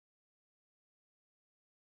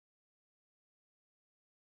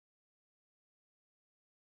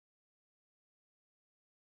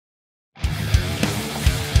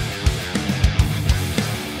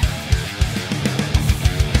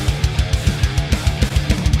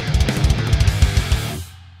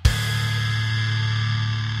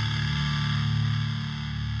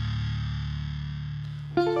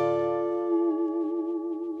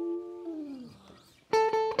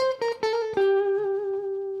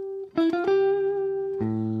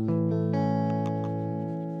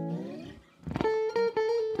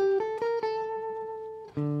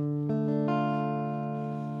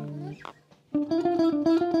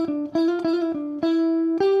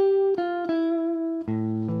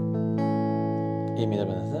ए major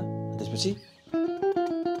बजाउँछ त्यसपछि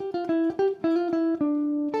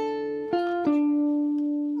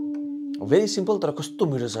very simple तर कस्तो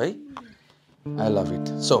मिठो छ है I love it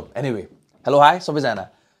so anyway hello hi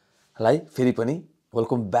सबैजनालाई फेरि पनि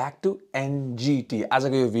वेलकम ब्याक टु एनजिटी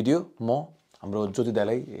आजको यो भिडियो म हाम्रो ज्योति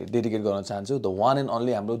दाइलाई डेडिकेट गर्न चाहन्छु द वान एन्ड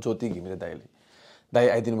ओन्ली हाम्रो ज्योति घिमिरे दाइले दाइ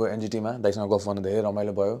आइदिनु भयो एनजिटीमा दाइसँग गफ गर्न धेरै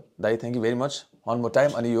रमाइलो भयो दाइ thank you very much one more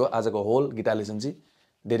time अनि यो आजको होल गिटार लेसन चाहिँ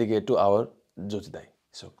डेडिकेट टु आवर ज्योति दाइ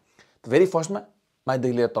सो भेरी फर्स्टमा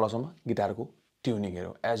माथिदेखि लिएर तलसम्म गिटारको ट्युनिङ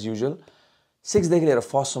हेरौँ एज युजुअल 6 देखि लिएर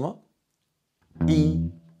फर्स्टसम्म E,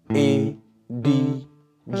 A, D,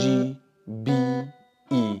 G, B,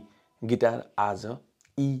 E guitar आज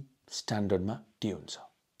E स्ट्यान्डर्डमा ट्युन छ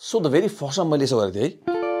सो द भेरी फर्स्टमा मैले यसो गरेको थिएँ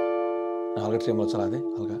है हल्का ट्रेमलो चलाएको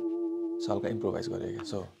थिएँ हल्का इम्प्रोभाइज गरेँ क्या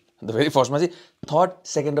सो द भेरी फर्स्टमा चाहिँ थर्ड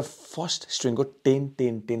सेकेन्ड र फर्स्ट स्ट्रिङको 10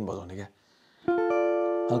 बजाउने क्या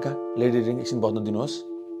हल्का लेडी रिङ एकछिन बज्न दिनुहोस्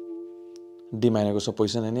डी माइनरको छ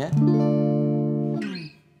पोजिसन होइन यहाँ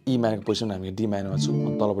ई माइनरको पोजिसन हामी डी माइनरमा छौँ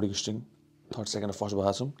अनि तलपट्टिको स्ट्रिङ थर्ड सेकेन्ड फर्स्ट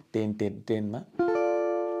बजाएको छौँ 10 मा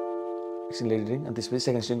एकछिन लेडी रिङ अनि त्यसपछि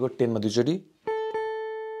सेकेन्ड स्ट्रिङको 10 मा दुईचोटि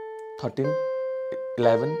 13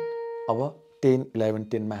 11 अब 10 11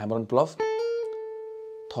 10 मा ह्यामर अन प्लफ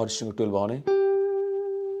थर्ड स्ट्रिङको 12 बजाउने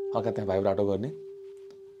हल्का त्यहाँ भाइब्राटो गर्ने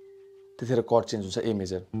त्यतिखेर कर्ड चेन्ज हुन्छ ए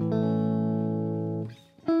मेजर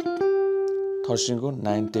थर्ड स्ट्रिङको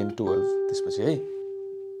 9 10 12 त्यसपछि है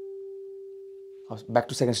ब्याक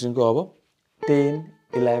टु सेकेन्ड स्ट्रिङको अब 10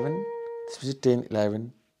 11 त्यसपछि 10 11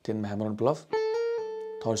 10 मा hammer on प्लफ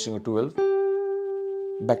third स्ट्रिङको 12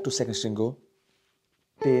 back to second स्ट्रिङको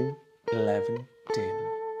 10 11 10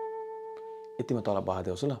 यतिमा तल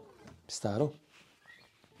बहादेउँछु ल बिस्तारो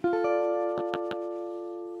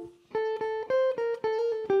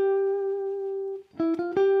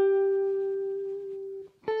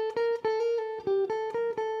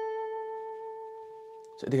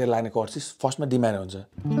यतिखेर लाग्ने कर्ड चाहिँ फर्स्टमा डी माइनर हुन्छ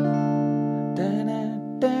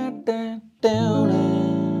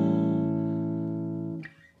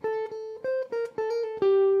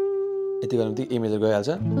यति गर्नु बित्तिकै ए मेजर गइहाल्छ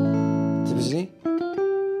त्यसपछि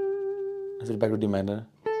फेरि ब्याक टु डी माइनर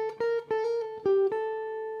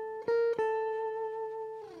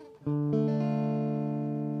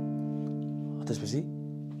त्यसपछि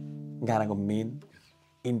गानाको मेन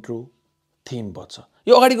इन्ट्रो थिम बज्छ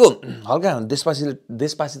यो अगाडिको हल्का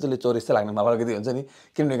देशपासितोले चोर यस्तै लाग्ने मलाई अलिकति हुन्छ नि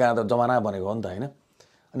किनभने गाना त जमाना बनेको हो नि त होइन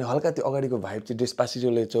अनि हल्का त्यो अगाडिको भाइब चाहिँ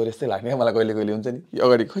देशपासितोले चोर यस्तै लाग्ने मलाई कहिले कहिले हुन्छ नि यो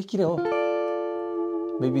अगाडि खै किन हो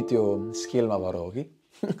मेबी त्यो स्केलमा भएर हो कि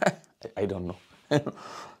आई डोन्ट नो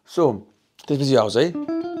सो त्यसपछि आउँछ है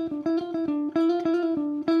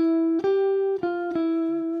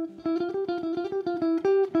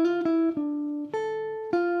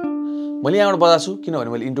मैले यहाँबाट बजाएको छु किनभने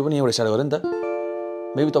मैले इन्ट्रो पनि यहाँबाट स्टार्ट गरेँ नि त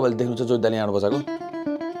मेबी तपाईँले देख्नुहुन्छ जो दाइले यहाँबाट बजाएको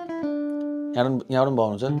यहाँबाट पनि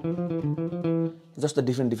बजाउनुहुन्छ जस्तो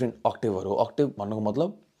डिफ्रेन्ट अक्टेभहरू अक्टेभ भन्नुको मतलब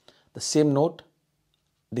द सेम नोट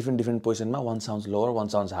डिफ्रेन्ट पोजिसनमा one sounds lower one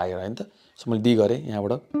sounds higher होइन त सो मैले डी गरेँ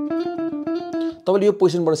यहाँबाट तपाईँले यो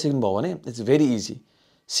पोजिसनबाट सिक्नुभयो भने इट्स भेरी इजी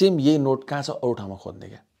सेम यही नोट कहाँ छ अरू ठाउँमा खोज्ने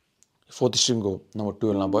क्या फोर्थ स्ट्रिङको नम्बर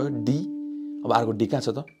 12 मा भयो डी अब अर्को डी कहाँ छ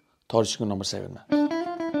त थर्ड स्ट्रिङको नम्बर 7 मा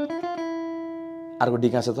अर्को डी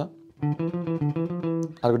कहाँ छ त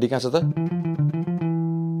अर्को डी कहाँ छ त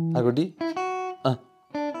अर्को डी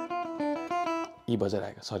यी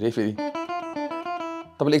बजाइरहेको सरी है फेरि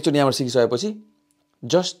तपाईँले एकचोटि यहाँबाट सिकिसकेपछि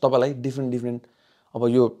जस्ट तपाईँलाई डिफ्रेन्ट अब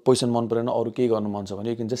यो पोजिसन मन परेन अरू केही गर्नु मन छ भने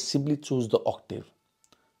you can just simply choose the octave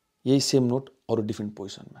यही सेम नोट अरू डिफ्रेन्ट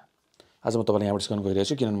पोजिसनमा आज म तपाईँलाई यहाँबाट सिकाउन गइरहेको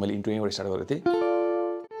छु किनभने मैले इन्ट्रो यहाँबाट स्टार्ट गरेको थिएँ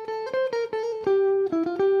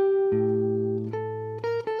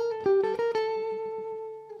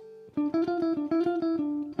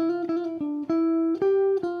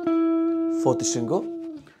फोर्थ स्ट्रिङको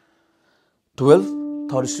 12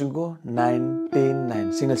 थर्ड स्ट्रिङको 9 10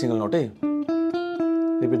 9 सिंगल नोट है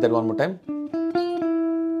repeat that one more time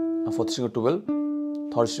fourth स्ट्रिङको 12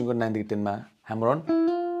 third स्ट्रिङको 9 देखि 10 मा ह्यामर अन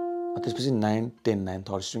त्यसपछि 9 10 9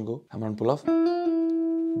 third स्ट्रिङको hammer on pool of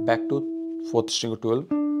back to fourth स्ट्रिङको 12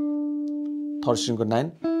 third स्ट्रिङको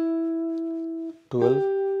 9 12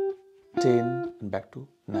 10 and back to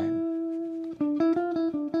 9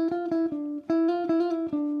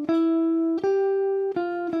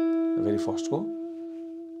 very फर्स्टको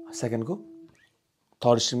सेकेन्डको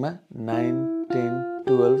third स्ट्रिङमा 9 10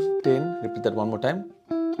 12 10 repeat that one more time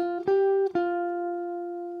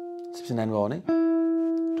त्यसपछि 9 बजाउने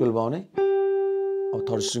 12 बजाउने अब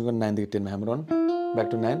third स्ट्रिङको 9 देखि 10 मा hammer on back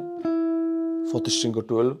to 9 fourth स्ट्रिङको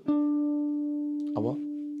 12 अब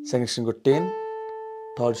सेकेन्ड स्ट्रिङको 10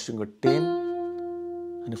 थर्ड स्ट्रिङको 10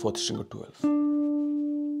 अनि फोर्थ स्ट्रिङको 12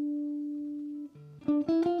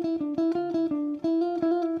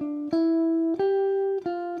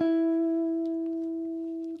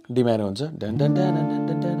 डी माइनर हुन्छ done done done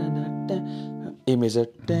done done done ए major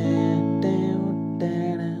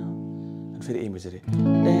अनि फेरि ए मेजर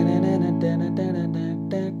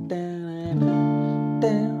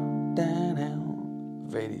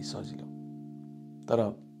भेरी सजिलो तर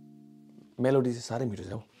मेलोडी चाहिँ साह्रै मिठो छ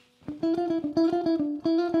हौ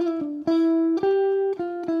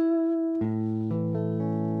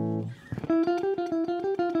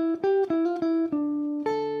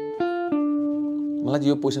मलाई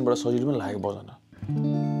यो पोजिसनबाट सजिलो पनि लाग्यो बजाउन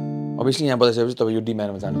अभियसली यहाँ बजाइसकेपछि तपाईँ यो डी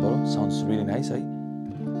माइनरमा जानु पर्यो साउन्ड्स रियली नाइस है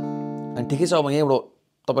अनि ठिकै छ अब यहाँबाट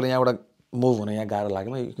तपाईँलाई यहाँबाट मुभ हुन यहाँ गाह्रो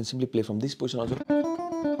लागेमा you can simply play from this position also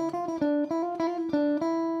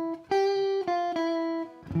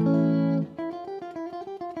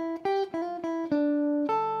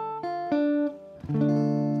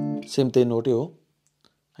same त्यही नोटै हो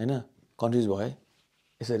हैन कन्फ्युज भयो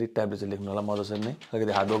यसरी ट्याब्लेट चाहिँ लेख्नु होला मजासरी नै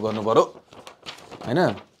अलिकति हार्डवर्क गर्नु पर्यो हैन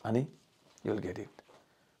अनि यु विल गेट इट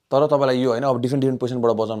तर तपाईलाई यो हैन अब डिफ्रेन्ट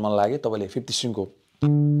पोजिसनबाट बजाउन मन लाग्यो तपाईले 5th स्ट्रिङको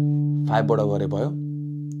 5 बाट गरे भयो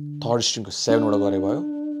 3rd स्ट्रिङको 7 बाट गरे भयो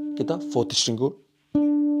कि त 4th स्ट्रिङको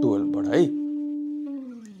 12 बाट है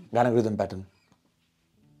गानाको रिदम प्याटर्न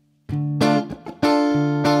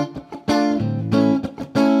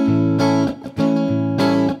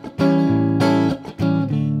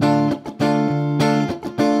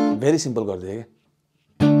भेरी सिम्पल गरिदिए क्या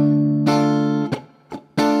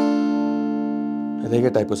रेगे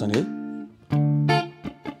टाइपको छ नि है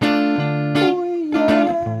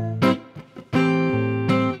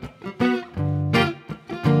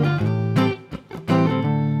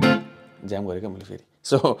ज्याम गरेँ क्या मैले फेरि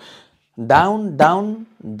so down down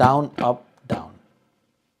down up down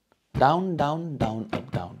down down down up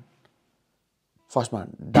down फर्स्टमा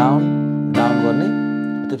डाउन डाउन गर्ने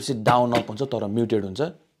त्यसपछि डाउन अप हुन्छ तर म्युटेड हुन्छ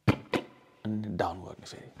अनि डाउन गर्ने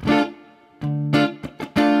फेरि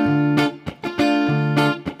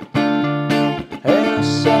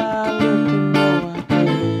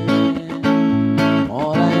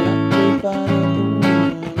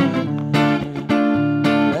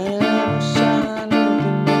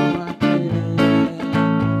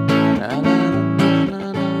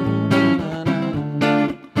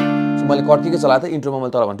मैले कट के चलाएको थिएँ इन्ट्रोमा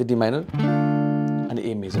मैले तर भन्थेँ डी माइनर अनि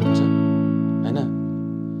ए मेजर हुन्छ हैन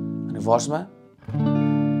अनि भर्समा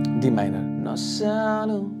डी माइनर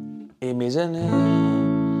नसालु ए मेजर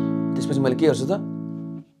त्यसपछि मैले के गर्छु त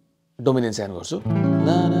डोमिनेन्स एड गर्छु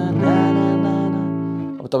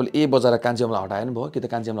अब तपाईले ए बजाएर कान्छीअमलाई हटाए नि भयो कि त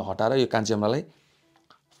कान्छीअमलाई हटाएर यो कान्छीअमलाई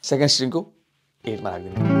 2nd स्ट्रिङको 8 मा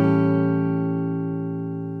राख्दिनु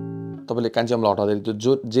तपाईले कान्छीअमलाई हटाउँदाखेरि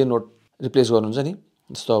त्यो जे नोट रिप्लेस गर्नुहुन्छ नि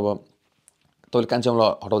जस्तो अब तपाईले कान्छीअमलाई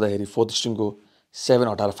हटाउँदाखेरि 4th स्ट्रिङको 7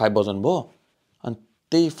 हटाएर 5 बजाउनु भयो अनि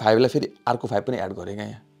त्यही 5 लाई फेरि अर्को 5 पनि एड गरे क्या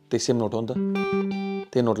यहाँ त्यही सेम नोट हो नि त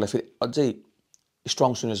त्यही नोटलाई फेरि अझै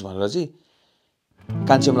स्ट्रङ सुनियोस् भनेर चाहिँ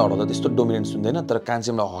कान्छीअमलाई हटाउँदा त्यस्तो डोमिनेन्स हुँदैन तर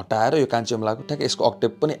कान्छीअमलाई हटाएर यो कान्छीअमलाको ठ्याक्कै यसको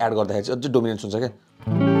अक्टेभ पनि एड गर्दाखेरि चाहिँ अझै डोमिनेन्स हुन्छ क्या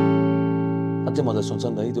अझै मजा सुन्छ नि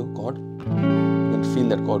त है त्यो chord you can feel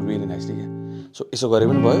that chord really nicely क्या सो यसो गरे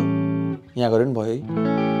पनि भयो यहाँ गरे पनि भयो है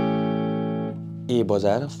ए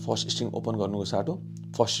बजाएर फर्स्ट स्ट्रिङ ओपन गर्नुको साटो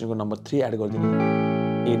फर्स्ट स्ट्रिङको नम्बर 3 एड गरिदिनु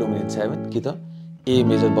ए डोमिनेन्ट 7 कि त ए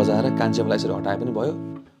मेजर बजाएर कान्छीअमलाई यसरी हटाए पनि भयो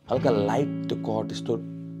हल्का लाइट त्यो कर्ड त्यस्तो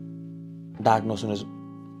डार्क नसुनोस्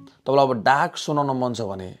तपाईलाई अब डार्क सुनाउन मन छ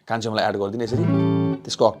भने कान्छीअमलाई एड गरिदिनु यसरी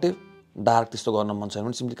त्यसको अक्टेभ डार्क त्यस्तो गर्न मन छ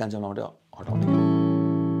भने सिम्पली कान्छीअमलाई मात्रै हटाउने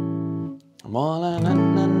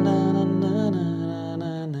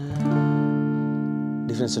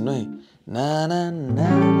डिफरेन्स सुन्नु है ना ना ना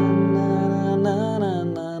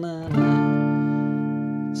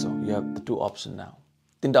so you have the two options now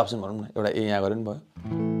तीनटा अप्सन भनौँ न एउटा ए यहाँ गरे पनि भयो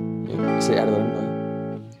यसरी एड गरे पनि भयो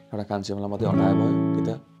एउटा कान्छीअमलाई मात्रै हटाए भयो कि त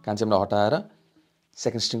कान्छीअमलाई हटाएर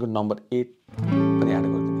 2nd स्ट्रिङको नम्बर 8 पनि एड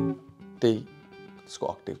गरिदिने त्यही त्यसको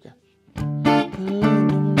अक्टेभ क्या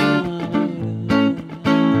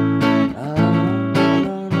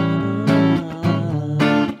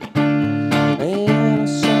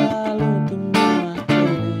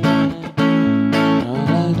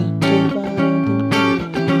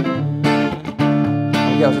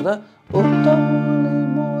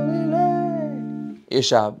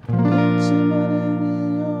Ishab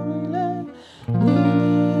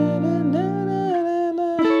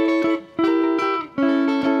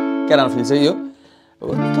क्या नाम फिल चाहिँ यो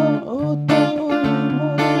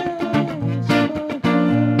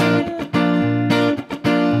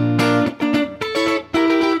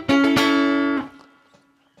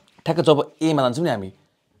ठ्याक्क जब ए मा जान्छौँ नि हामी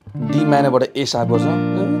डी माइनरबाट ए सार्प गर्छौँ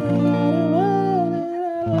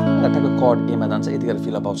ठ्याक्क कर्ड ए मा जान्छ यतिखेर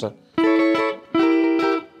फिल अप आउँछ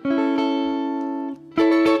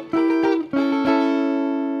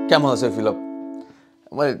क्या मजा छ फिलअप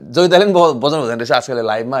मैले जोइदाले पनि बजाउनु हुँदैन रहेछ आजकल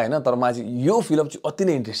लाइभमा होइन तर मलाई चाहिँ यो फिलअप चाहिँ अति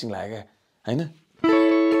नै इन्ट्रेस्टिङ लाग्यो क्या होइन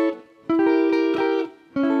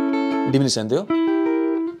डिमिनिस होइन त्यो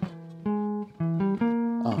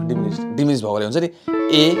डिमिनिस भएकोले हुन्छ नि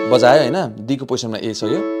ए बजायो होइन डीको पोजिसनमा ए छ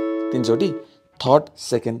यो 3 चोटि थर्ड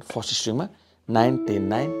सेकेन्ड फर्स्ट स्ट्रिङमा 9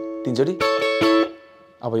 10 9 3 चोटि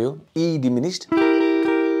अब यो ई डिमिनिस्ड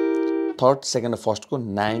थर्ड सेकेन्ड र फर्स्टको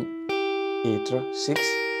 9 8 र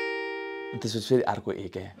 6 त्यसपछि फेरि अर्को ए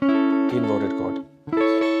क्या इन्भर्टेड कर्ड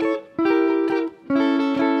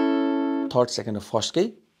थर्ड सेकेन्ड र फर्स्टकै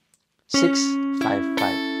 6 5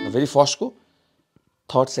 5 भेरी फर्स्टको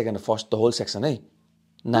थर्ड सेकेन्ड र फर्स्ट द होल सेक्सन है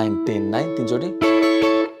 9 10 9 3 चोटि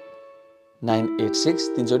 9 8 6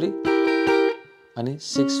 3 चोटि अनि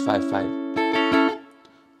 6 5 5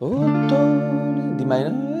 हो डी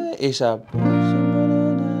माइनर ए शार्प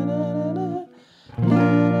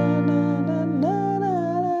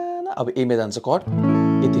अब ए मा जान्छ कर्ड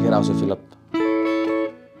यतिखेर आउँछ फिलअप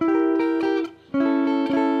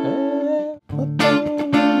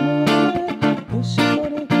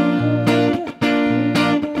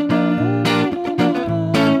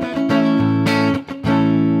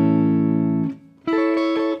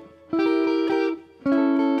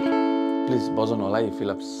प्लिज बजाउनु होला यो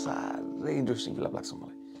फिलअप साह्रै इन्ट्रेस्टिङ फिलअप लाग्छ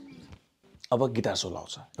मलाई अब गिटार सोलो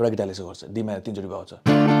आउँछ एउटा गिटारले यसो गर्छ डी माइनर 3 चोटि बजाउँछ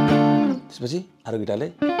त्यसपछि अर्को गिटारले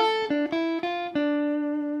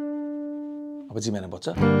अब जी माइनर बज्छ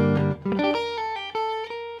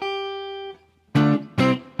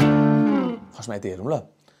फर्स्टमा यति हेरौँ ल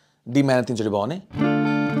डी माइनर 3 चोटि बजाउने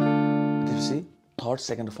त्यसपछि थर्ड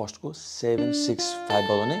सेकेन्ड र फर्स्टको 7 6 5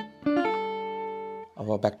 बजाउने अब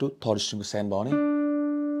ब्याक टु थर्ड स्ट्रिङको 7 बजाउने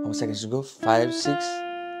अब सेकेन्ड स्ट्रिङको 5 6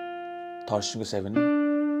 थर्ड स्ट्रिङको 7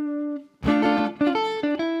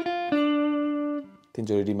 3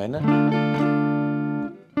 चोटि डी माइनर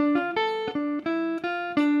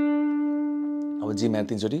अब जी माइनर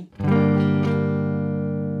 3 चोटि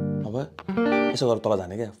अब यसो गरेर तल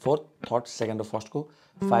जाने क्या फोर्थ थर्ड सेकेन्ड र फर्स्टको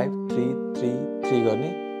 5 3 3 3 गर्ने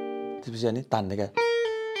त्यसपछि अनि तान्ने क्या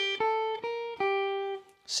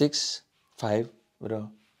 6 5 र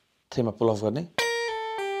 3 मा पुल अफ गर्ने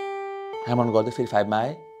ह्यामर गर्दै फेरि 5 मा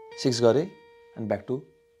आए 6 गरे अनि ब्याक टु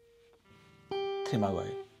 3 मा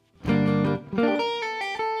गए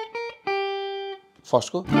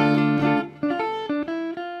फर्स्टको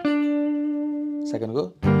सेकेन्डको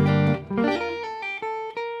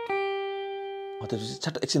त्यसपछि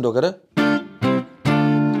छट्ट एकछिन रोकेर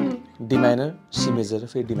डी माइनर सी मेजर र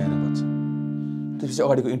फेरि डी माइनर बज्छ त्यसपछि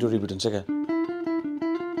अगाडिको इन्ट्रो रिपिट हुन्छ क्या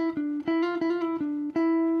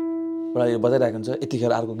एउटा यो बजाइरहेको हुन्छ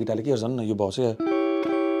यतिखेर अर्को गिटारले के गर्छ न यो बजाउँछ क्या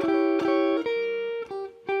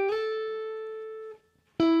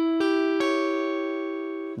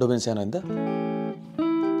डोमेन सानो होइन त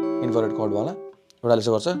इन्भर्टेड कर्डवाला एउटाले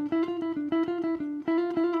यसो गर्छ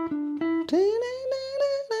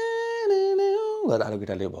गरेर अर्को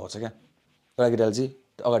गिटारले बजाउँछ क्या एउटा गिटारले चाहिँ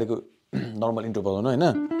अगाडिको नर्मल इन्ट्रो बजाउनु होइन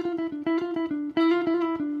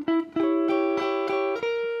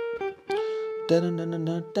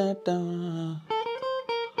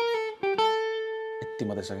यति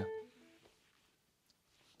मात्रै छ क्या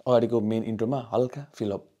अगाडिको मेन इन्ट्रोमा हल्का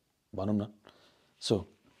फिलअप भनौँ न सो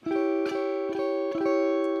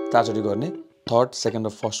 4 चोटि गर्ने थर्ड सेकेन्ड र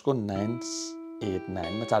फर्स्टको 9 8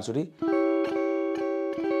 9 मा 4 चोटि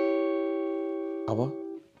अब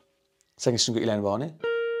सेकेन्ड स्ट्रिङको 11 बजाउने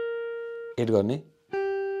 8 गर्ने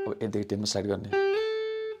अब 8 देखि 10 मा स्लाइड गर्ने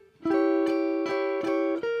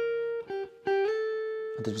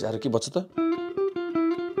त्यसपछि अरू के बच्छ त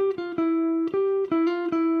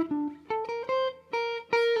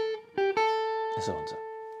यसो हुन्छ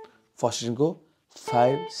फर्स्ट स्ट्रिङको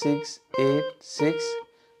 5 6 8 6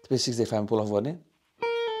 त्यसपछि 6 देखि 5 मा पुल अफ गर्ने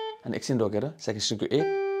अनि एकछिन रोकेर second स्ट्रिङको 8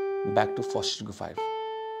 back to first स्ट्रिङको 5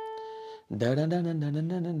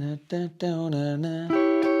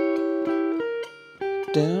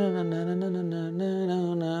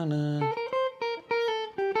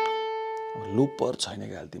 looper छैन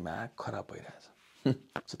क्या दिमाग खराब भइरहेछ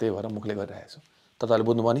त्यही भएर मुखले गरिरहेको छु तपाईँहरूले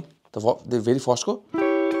बुझ्नुभयो नि त भेरी फर्स्टको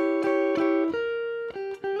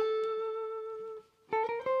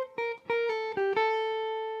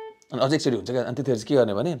अनि अझै एकचोटि हुन्छ क्या अनि त्यतिखेर चाहिँ के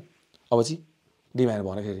गर्ने भने अब चाहिँ डी माइनर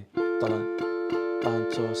भने फेरि तल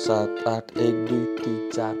 5 6 7 8 1 2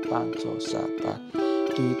 3 4 5 6 7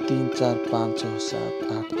 8 2 3 4 5 6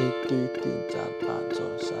 7 8 1 2 3 4 5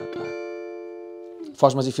 6 7 8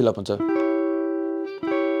 फर्स्टमा चाहिँ फिलअप हुन्छ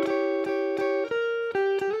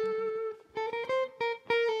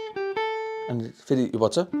अनि फेरि यो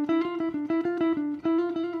बच्छ अनि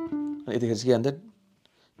यतिखेर चाहिँ के भन्छ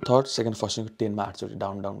थर्ड सेकेन्ड फर्स्ट स्ट्रिङको 10 मा 8 चोटि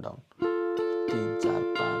down down down 3 4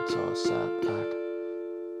 5 6 7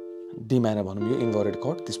 8 D minor भनौँ यो इन्भर्टेड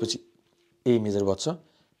कर्ड त्यसपछि ए मेजर बज्छ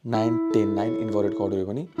 9 10 9 इन्भर्टेड कर्ड हो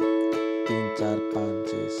पनि 3 4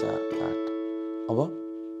 5 6 7 8 अब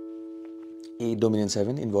ए डोमिनेन्ट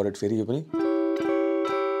 7 इन्भर्टेड फेरि यो पनि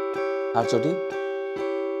 8 चोटि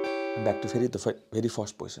ब्याक टु फेरि द भेरी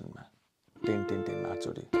फर्स्ट पोजिसनमा 10 10 10 मा 8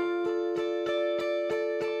 चोटि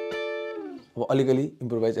अब अलिकति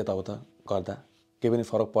इम्प्रोभाइज यताउता गर्दा केही पनि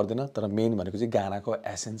फरक पर्दैन तर मेन भनेको चाहिँ गानाको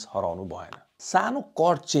एसेन्स हराउनु भएन सानो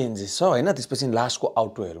कर्ड चेन्जेस छ हैन त्यसपछि लास्टको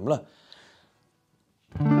आउट्रो हेरौँ ल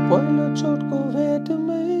पहिलो चोटको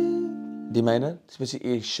भेटमै डी माइनर त्यसपछि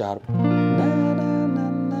ए शार्प ना ना ना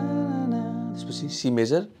ना ना त्यसपछि सी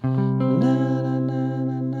मेजर ना ना ना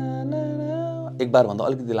ना ना एक बार भन्दा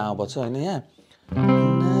अलिकति लामो बज्छ हैन यहाँ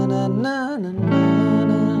ना ना ना ना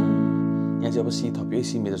ना यहाँ चाहिँ अब सी थप्यो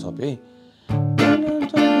सी मेजर थप्यो है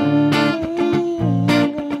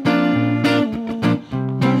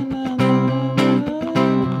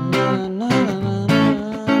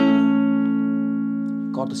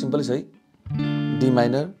सिम्पल है डी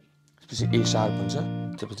माइनर त्यसपछि ए शार्प हुन्छ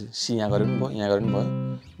त्यसपछि सी यहाँ गरेर पनि भयो यहाँ गरेर पनि भयो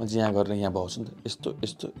म चाहिँ यहाँ गरेर यहाँ बस्छु नि त यस्तो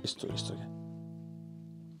यस्तो यस्तो यस्तो क्या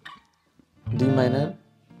डी माइनर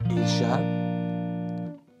ए शार्प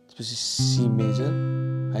त्यसपछि सी मेजर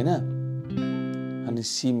हैन अनि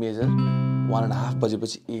सी मेजर 1.5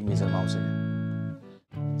 बजेपछि ए मेजरमा आउँछ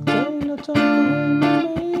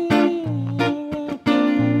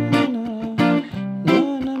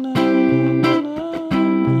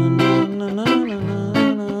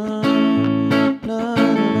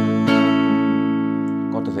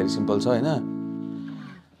क्या सिम्पल छ हैन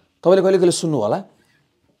तपाईले कहिले कहिले सुन्नु होला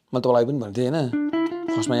मैले तपाईलाई पनि भन्थे हैन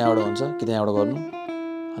फर्स्टमा यहाँबाट हुन्छ कि त्यहाँबाट गर्नु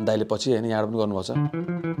अनि दाइले पछि हैन यहाँबाट पनि गर्नुपर्छ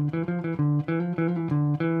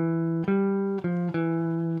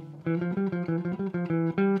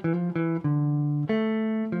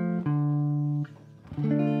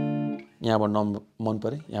यहाँबाट मन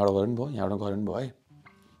परे यहाँबाट गर्नु भयो यहाँबाट गर्नु भयो है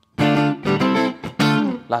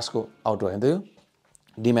लास्टको आउट भयो नि त यो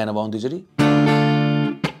डी माइनर बाउन दुईचोटि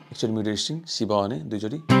एकचोटि म्युट स्ट्रिङ सी भयो भने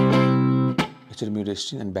दुईचोटि एकचोटि mute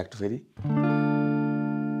string and back to फेरि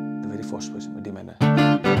द भेरी फर्स्ट पोजिसनमा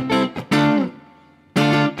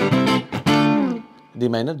D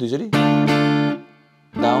minor दुईचोटि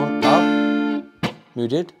down up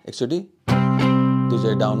muted एकचोटि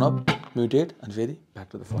दुईचोटि डाउन अप म्युटेड अनि फेरि back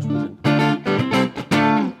to the first position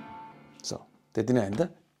so त्यति नै हो नि त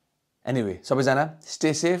एनिवे सबैजना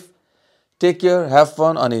stay safe take care have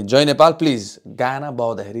fun अनि जय नेपाल प्लिज गाना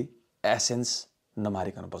बजाउँदाखेरि एसेन्स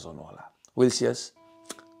नमारिकन बजाउनु होला will see us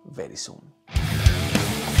very soon